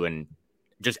wild too, and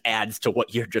just adds to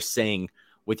what you're just saying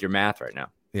with your math right now.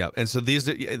 Yeah, and so these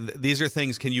are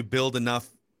things. Can you build enough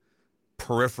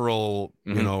peripheral,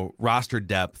 roster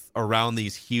depth around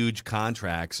these huge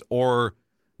contracts, or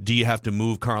do you have to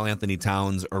move Karl Anthony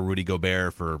Towns or Rudy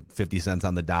Gobert for 50 cents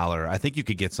on the dollar? I think you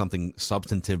could get something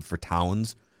substantive for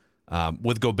Towns.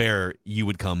 With Gobert, you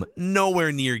would come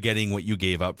nowhere near getting what you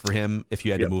gave up for him if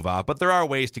you had to move out. But there are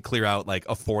ways to clear out like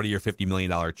a $40 or $50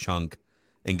 million chunk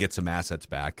and get some assets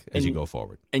back as you go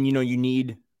forward. And you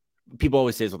need. People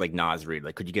always say like Naz Reid,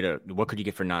 like, what could you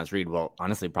get for Naz Reid? Well,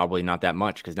 honestly, probably not that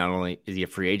much, because not only is he a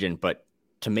free agent, but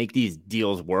to make these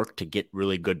deals work, to get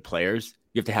really good players,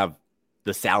 you have to have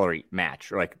the salary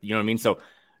match, or like, you know what I mean? So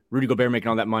Rudy Gobert making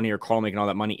all that money or Karl making all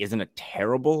that money isn't a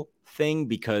terrible thing,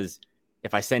 because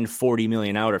if I send 40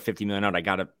 million out or 50 million out, I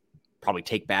got to probably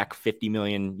take back 50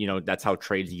 million. That's how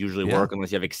trades usually work,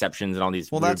 unless you have exceptions and all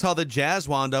these. Well, that's how the Jazz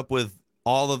wound up with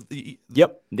all of the.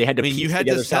 Yep, they had to. You had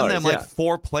to send them like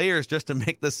 4 players just to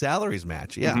make the salaries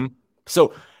match. Yeah. Mm-hmm.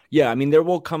 So yeah, I mean, there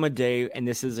will come a day, and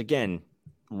this is again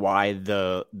why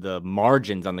the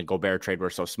margins on the Gobert trade were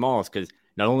so small, is because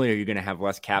not only are you going to have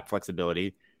less cap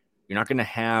flexibility, you're not going to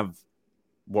have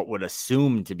what would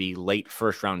assume to be late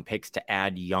first round picks to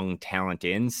add young talent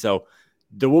in. So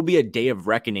there will be a day of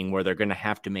reckoning where they're going to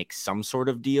have to make some sort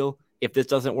of deal if this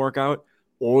doesn't work out,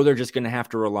 or they're just going to have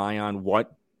to rely on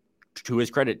what, to his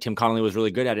credit, Tim Connolly was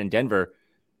really good at in Denver,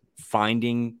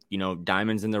 finding,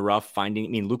 diamonds in the rough,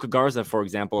 Luka Garza, for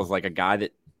example, is like a guy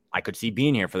that I could see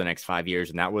being here for the next 5 years.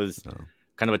 And that was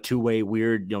kind of a two-way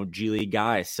weird, G League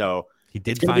guy. So he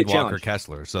did find Walker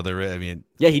Kessler. So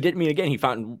yeah, he did. Again, he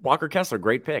found Walker Kessler,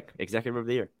 great pick, executive of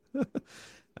the year.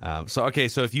 So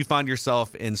if you find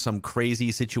yourself in some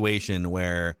crazy situation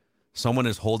where someone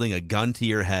is holding a gun to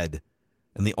your head,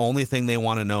 and the only thing they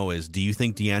want to know is, do you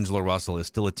think D'Angelo Russell is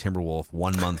still a Timberwolf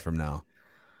 1 month from now?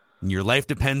 And your life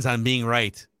depends on being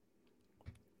right.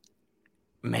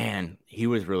 Man, he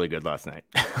was really good last night.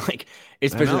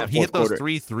 Especially that he hit those quarter.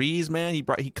 3 threes, man. He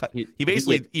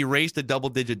basically erased a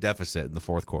double-digit deficit in the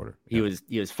fourth quarter. He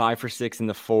was 5 for 6 in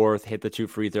the fourth, hit the 2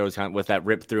 free throws with that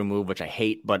rip-through move, which I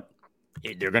hate, but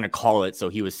they're going to call it, so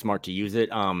he was smart to use it.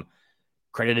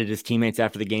 Credited his teammates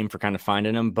after the game for kind of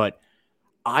finding him, but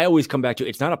I always come back to,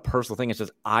 it's not a personal thing. It's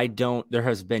just, there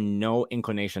has been no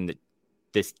inclination that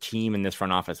this team and this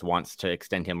front office wants to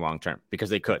extend him long-term,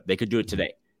 because they could do it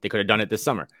today. They could have done it this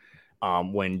summer.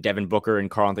 When Devin Booker and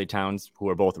Karl Anthony Towns, who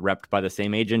are both repped by the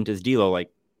same agent as D'Lo,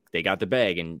 they got the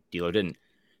bag and D'Lo didn't.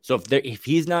 So if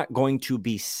he's not going to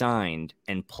be signed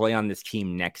and play on this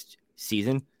team next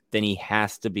season, then he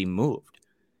has to be moved.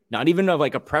 Not even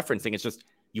like a preference thing. It's just,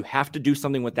 you have to do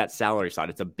something with that salary side.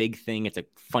 It's a big thing. It's a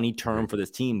funny term for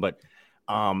this team, but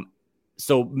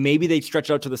so maybe they stretch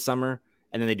out to the summer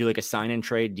and then they do like a sign-in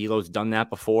trade. D'Lo's done that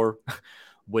before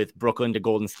with Brooklyn to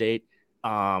Golden State.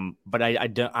 But I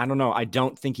don't know. I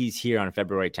don't think he's here on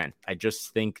February 10th. I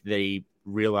just think they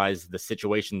realize the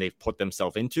situation they've put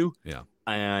themselves into. Yeah.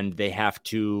 And they have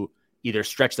to either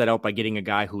stretch that out by getting a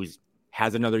guy who's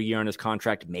has another year on his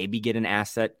contract, maybe get an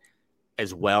asset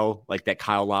as well, like that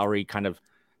Kyle Lowry kind of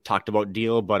talked about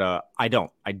deal. But I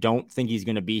don't think he's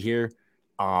going to be here.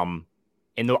 And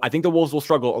I think the Wolves will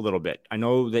struggle a little bit. I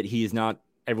know that he is not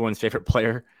everyone's favorite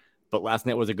player, but last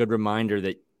night was a good reminder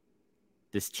that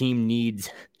this team needs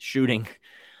shooting,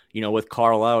 with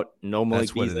Carl out, no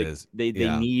Malik Beasley. They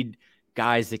need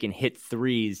guys that can hit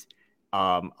threes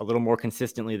a little more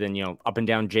consistently than, up and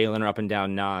down Jalen or up and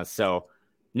down Nas. So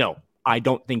no, I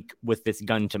don't think with this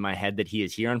gun to my head that he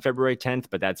is here on February 10th,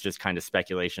 but that's just kind of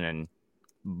speculation and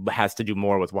has to do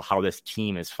more with how this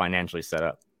team is financially set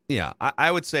up. Yeah, I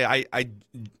would say I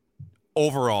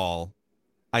overall,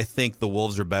 I think the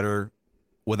Wolves are better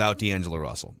without D'Angelo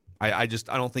Russell. I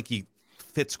don't think he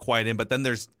fits quite in, but then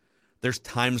there's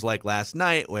times like last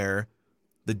night where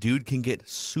the dude can get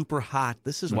super hot.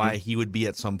 This is why he would be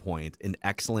at some point an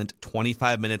excellent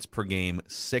 25 minutes per game,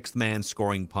 sixth man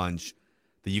scoring punch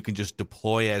that you can just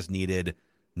deploy as needed.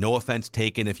 No offense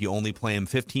taken if you only play him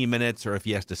 15 minutes or if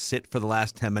he has to sit for the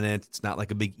last 10 minutes. It's not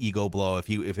like a big ego blow if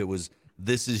it was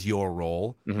this is your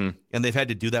role. Mm-hmm. And they've had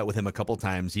to do that with him a couple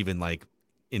times, even like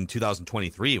in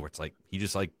 2023, where it's like he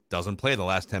just like doesn't play the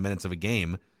last 10 minutes of a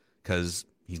game because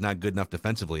he's not good enough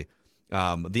defensively.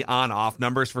 The on-off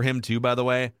numbers for him too, by the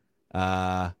way.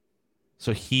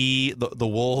 So the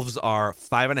Wolves are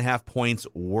 5.5 points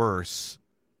worse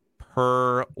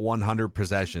per 100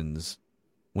 possessions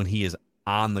when he is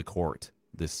on the court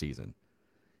this season.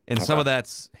 And some of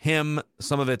that's him.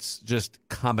 Some of it's just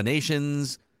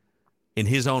combinations. In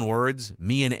his own words,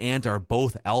 me and Ant are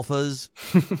both alphas.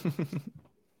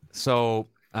 So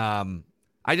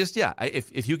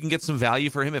if you can get some value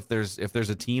for him, if there's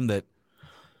a team that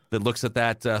looks at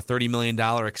that $30 million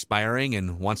expiring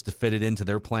and wants to fit it into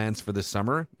their plans for this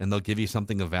summer, and they'll give you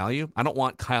something of value. I don't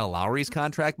want Kyle Lowry's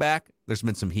contract back. There's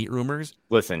been some Heat rumors.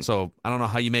 Listen. So I don't know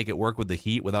how you make it work with the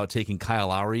Heat without taking Kyle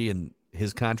Lowry and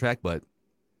his contract, but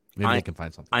maybe they can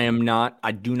find something.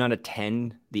 I do not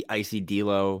attend the Icy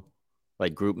D'Lo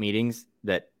group meetings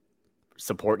that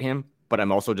support him, but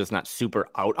I'm also just not super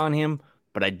out on him.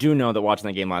 But I do know that watching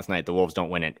the game last night, the Wolves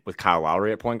don't win it with Kyle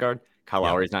Lowry at point guard. Kyle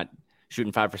Lowry is not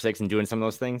shooting 5 for 6 and doing some of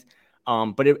those things.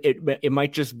 But it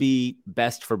might just be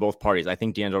best for both parties. I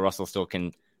think D'Angelo Russell still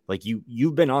can,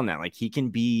 you've been on that. He can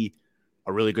be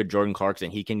a really good Jordan Clarkson.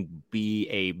 He can be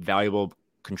a valuable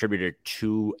contributor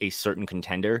to a certain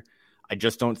contender. I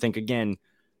just don't think, again,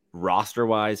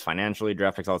 roster-wise, financially,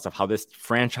 draft picks, all that stuff, how this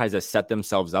franchise has set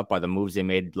themselves up by the moves they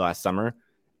made last summer.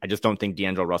 I just don't think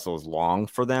D'Angelo Russell is long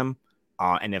for them.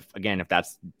 And if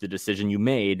that's the decision you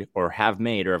made or have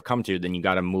come to, then you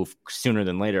got to move sooner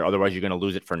than later. Otherwise, you're going to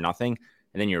lose it for nothing.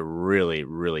 And then you're really,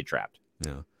 really trapped.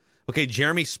 Yeah. Okay.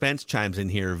 Jeremy Spence chimes in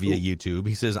here via YouTube.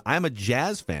 He says, I'm a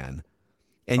Jazz fan.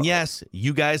 And yes,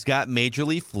 you guys got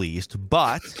majorly fleeced,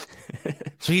 but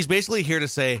so he's basically here to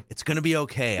say it's going to be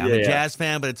okay. I'm a Jazz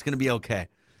fan, but it's going to be okay.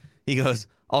 He goes,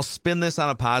 I'll spin this on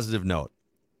a positive note.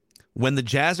 When the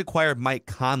Jazz acquired Mike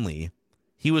Conley,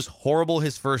 he was horrible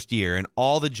his first year, and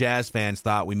all the Jazz fans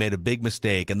thought we made a big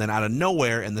mistake. And then out of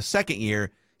nowhere, in the second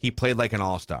year, he played like an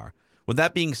all-star. With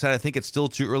that being said, I think it's still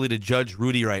too early to judge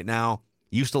Rudy right now.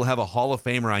 You still have a Hall of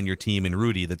Famer on your team in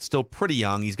Rudy that's still pretty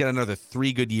young. He's got another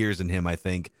 3 good years in him, I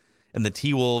think. And the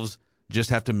T-Wolves just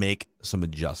have to make some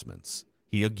adjustments.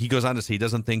 He goes on to say he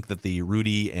doesn't think that the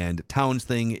Rudy and Towns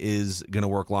thing is going to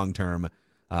work long-term.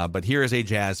 But here is a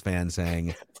Jazz fan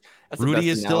saying, Rudy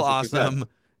is still awesome,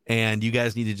 and you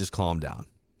guys need to just calm down.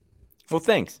 Well,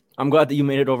 thanks. I'm glad that you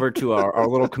made it over to our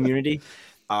little community.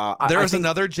 There was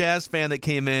another Jazz fan that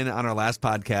came in on our last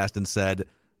podcast and said,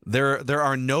 there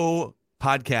are no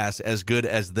podcasts as good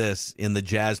as this in the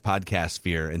Jazz podcast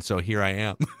sphere, and so here I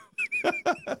am.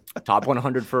 Top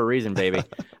 100 for a reason, baby.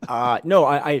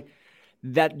 No,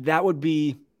 that would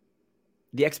be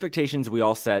the expectations we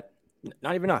all set.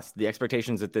 Not even us. The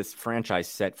expectations that this franchise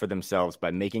set for themselves by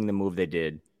making the move they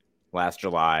did last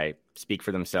July speak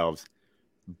for themselves.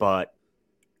 But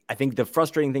I think the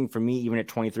frustrating thing for me, even at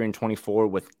 23 and 24,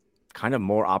 with kind of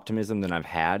more optimism than I've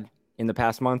had in the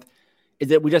past month, is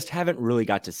that we just haven't really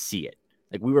got to see it.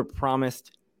 We were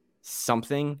promised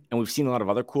something, and we've seen a lot of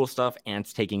other cool stuff.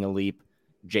 Ant's taking a leap.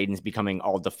 Jaden's becoming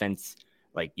all defense,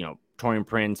 Taurean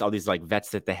Prince, all these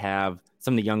vets that they have,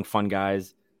 some of the young fun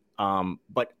guys.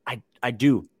 But I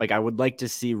do I would like to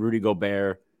see Rudy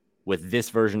Gobert with this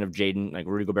version of Jaden,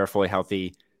 Rudy Gobert fully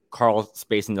healthy, Carl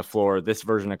spacing the floor, this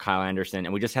version of Kyle Anderson,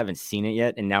 and we just haven't seen it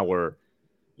yet. And now we're,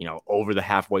 over the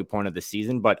halfway point of the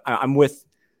season. But I'm with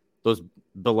those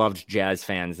beloved Jazz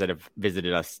fans that have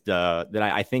visited us. That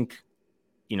I think,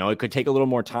 it could take a little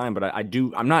more time. But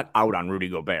I'm not out on Rudy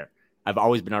Gobert. I've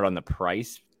always been out on the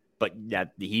price, but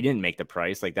that he didn't make the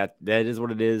price. Like that is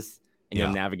what it is, and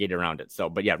you'll navigate around it. So,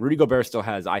 but yeah, Rudy Gobert still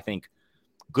has, I think,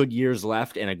 good years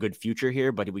left and a good future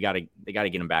here. But they got to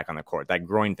get him back on the court. That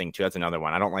groin thing too. That's another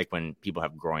one. I don't like when people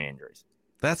have groin injuries.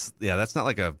 That's not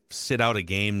like a sit out a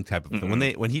game type of thing.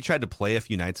 Mm-hmm. When he tried to play a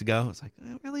few nights ago, it's like,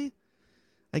 really?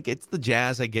 Like, it's the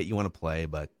Jazz. I get you want to play,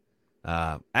 but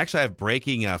actually I have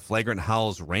breaking Flagrant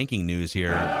Howls ranking news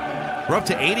here. We're up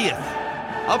to 80th.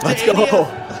 Let's 80th.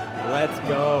 Go. Let's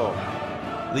go.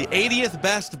 The 80th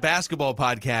best basketball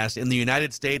podcast in the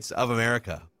United States of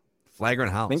America.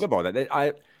 Flagrant Howls. Think about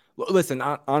that. Listen,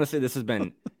 honestly, this has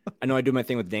been, I know I do my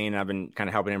thing with Dane. I've been kind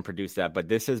of helping him produce that, but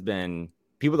this has been,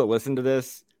 people that listen to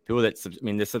this, people that,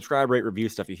 the subscribe, rate, review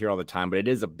stuff you hear all the time, but it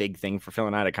is a big thing for Phil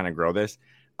and I to kind of grow this.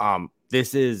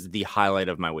 This is the highlight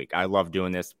of my week. I love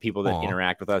doing this. People that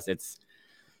interact with us, it's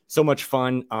so much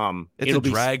fun. It's a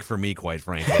drag for me, quite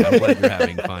frankly. I'm glad you're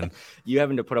having fun. You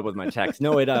having to put up with my text.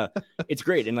 No, it's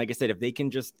great. And like I said, if they can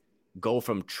just go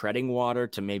from treading water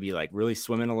to maybe like really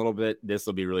swimming a little bit, this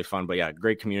will be really fun. But yeah,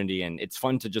 great community. And it's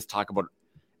fun to just talk about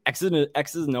X's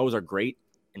and O's are great,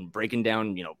 and breaking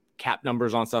down, cap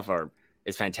numbers on stuff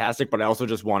is fantastic. But I also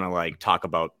just want to like talk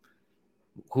about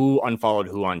who unfollowed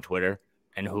who on Twitter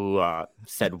and who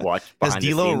said what. Has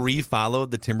D'Lo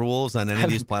refollowed the Timberwolves on any of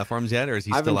these platforms yet, or is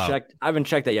he still out? I haven't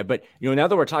checked that yet. But now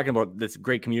that we're talking about this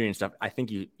great community and stuff, I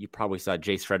think you probably saw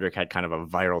Jace Frederick had kind of a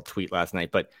viral tweet last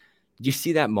night. But did you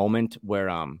see that moment where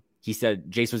he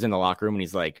said Jace was in the locker room and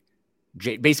he's like,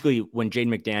 basically when Jaden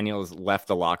McDaniels left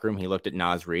the locker room, he looked at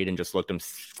Naz Reid and just looked him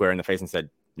square in the face and said,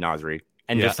 Naz Reid,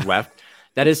 and just left.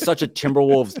 That is such a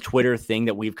Timberwolves Twitter thing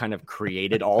that we've kind of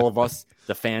created, all of us,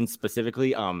 the fans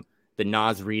specifically, the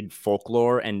Naz Reid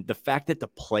folklore, and the fact that the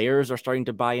players are starting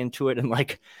to buy into it and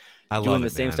like doing the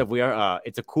same stuff we are.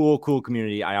 It's a cool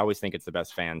community. I always think it's the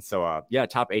best fans. So yeah,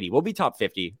 top 80. We'll be top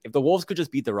 50. If the Wolves could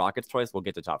just beat the Rockets twice, we'll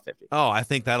get to top 50. Oh, I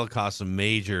think that'll cause some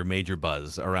major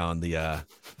buzz around the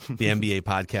NBA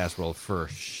podcast world for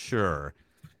sure.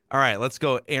 All right, let's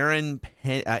go. Aaron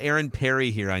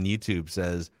Perry here on YouTube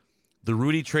says, the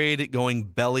Rudy trade going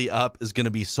belly up is going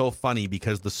to be so funny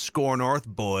because the Score North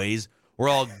boys were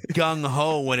all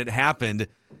gung-ho when it happened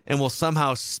and will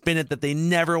somehow spin it that they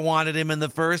never wanted him in the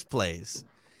first place.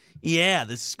 Yeah,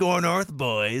 the Score North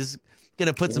boys going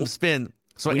to put some spin.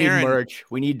 So we need merch.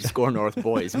 We need Score North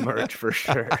boys merch for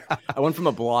sure. I went from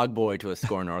a blog boy to a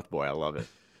Score North boy. I love it.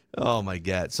 Oh, my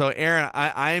God. So, Aaron,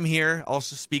 I am here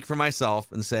also speak for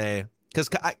myself and say, because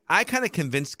I kind of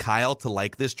convinced Kyle to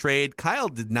like this trade. Kyle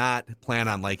did not plan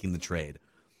on liking the trade.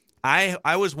 I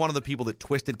was one of the people that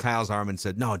twisted Kyle's arm and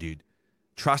said, no, dude,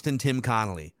 trust in Tim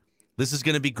Connolly. This is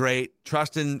going to be great.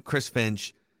 Trust in Chris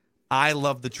Finch. I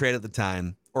loved the trade at the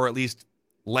time, or at least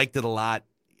liked it a lot.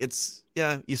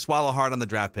 You swallow hard on the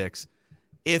draft picks.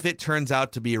 If it turns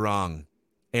out to be wrong,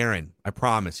 Aaron, I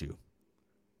promise you,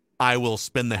 I will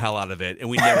spin the hell out of it, and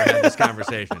we never had this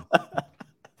conversation.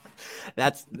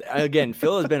 That's, again,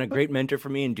 Phil has been a great mentor for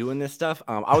me in doing this stuff.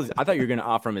 I thought you were going to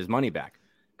offer him his money back,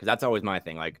 because that's always my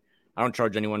thing. Like, I don't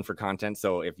charge anyone for content,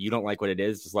 so if you don't like what it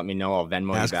is, just let me know. I'll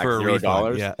Venmo you back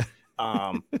 $0. Yeah.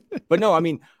 But no, I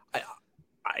mean,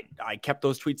 I kept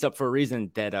those tweets up for a reason.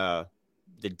 That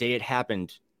the day it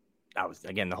happened, I was,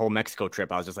 again, the whole Mexico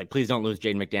trip, I was just like, please don't lose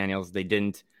Jaden McDaniels. They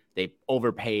didn't. They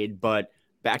overpaid. But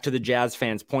back to the Jazz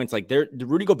fans' points, like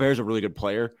Rudy Gobert is a really good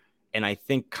player, and I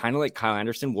think kind of like Kyle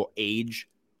Anderson will age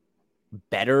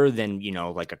better than,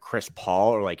 like a Chris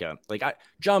Paul or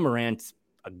John Morant's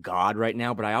a god right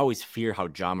now, but I always fear how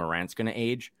John Morant's going to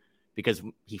age because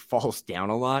he falls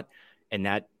down a lot, and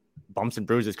that bumps and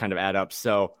bruises kind of add up.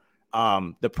 So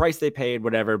the price they paid,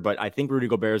 whatever, but I think Rudy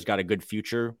Gobert's got a good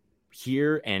future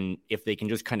here. And if they can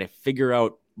just kind of figure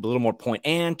out a little more point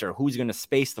ant or who's going to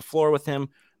space the floor with him,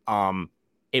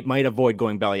 it might avoid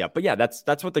going belly up. But yeah,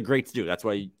 that's what the greats do. That's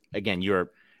why, again, you're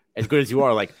as good as you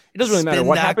are. Like, it doesn't really matter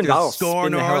what happens. I'll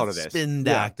spin the hell out of this. Spin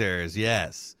doctors,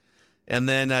 yes. And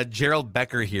then Gerald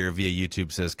Becker here via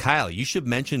YouTube says, Kyle, you should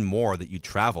mention more that you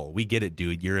travel. We get it,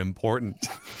 dude. You're important.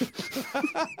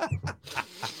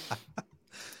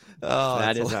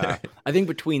 That is, I think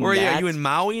between are you in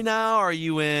Maui now? Are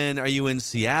you in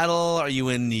Seattle? Are you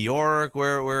in New York?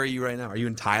 Where are you right now? Are you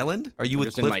in Thailand? Are you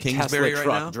with Cliff Kingsbury right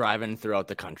now? Driving throughout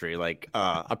the country. Like,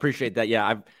 appreciate that.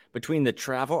 Yeah, between the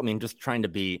travel, I mean, just trying to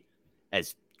be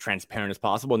as transparent as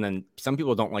possible. And then some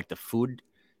people don't like the food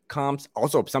comps.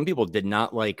 Also, some people did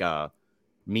not like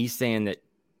me saying that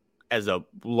as a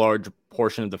large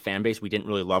portion of the fan base, we didn't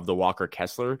really love the Walker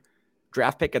Kessler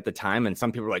draft pick at the time. And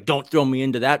some people were like, don't throw me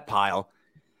into that pile.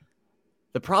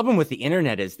 The problem with the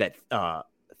internet is that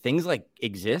things like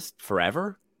exist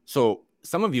forever. So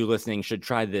some of you listening should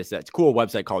try this. It's a cool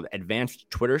website called Advanced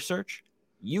Twitter Search.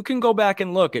 You can go back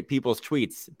and look at people's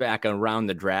tweets back around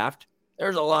the draft.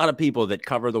 There's a lot of people that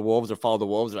cover the Wolves or follow the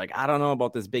Wolves. They're like, I don't know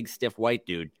about this big stiff white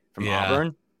dude from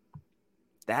Auburn.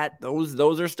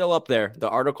 Those are still up there. The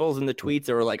articles and the tweets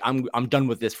are like, I'm done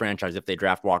with this franchise if they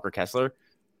draft Walker Kessler.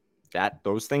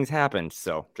 Those things happened.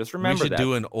 So just remember that. We should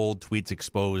do an old tweets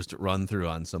exposed run through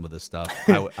on some of this stuff.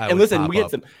 And listen, we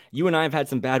had some. You and I have had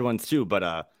some bad ones too,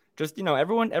 but just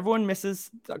everyone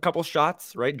misses a couple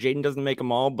shots, right? Jaden doesn't make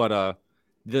them all, but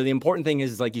the important thing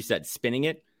is, like you said, spinning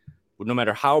it. No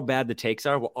matter how bad the takes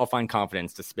are, I'll find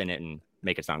confidence to spin it and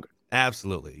make it sound good.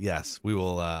 Absolutely, yes. We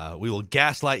will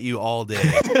gaslight you all day.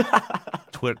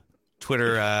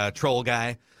 Twitter troll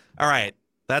guy. All right,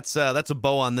 that's a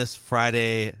bow on this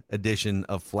Friday edition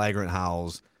of Flagrant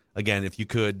Howls. Again, if you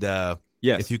could,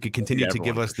 if you could continue to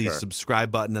give us the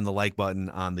subscribe button and the like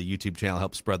button on the YouTube channel,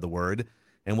 help spread the word.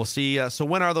 And we'll see. So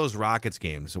when are those Rockets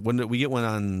games? When do we get one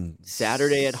on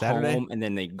Saturday at home, and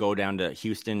then they go down to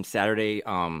Houston Saturday.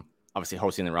 Obviously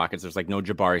hosting the Rockets. There's like no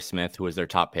Jabari Smith, who was their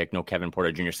top pick, no Kevin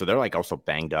Porter Jr. So they're like also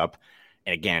banged up.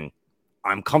 And again,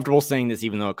 I'm comfortable saying this,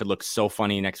 even though it could look so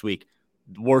funny next week.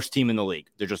 Worst team in the league.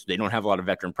 They don't have a lot of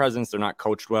veteran presence. They're not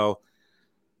coached well.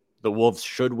 The Wolves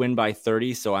should win by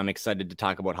 30, so I'm excited to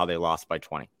talk about how they lost by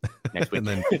 20 next week. and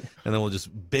then we'll just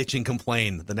bitch and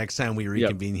complain the next time we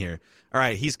reconvene here. All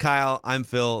right, he's Kyle. I'm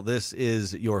Phil. This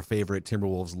is your favorite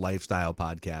Timberwolves lifestyle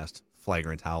podcast,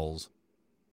 Flagrant Howls.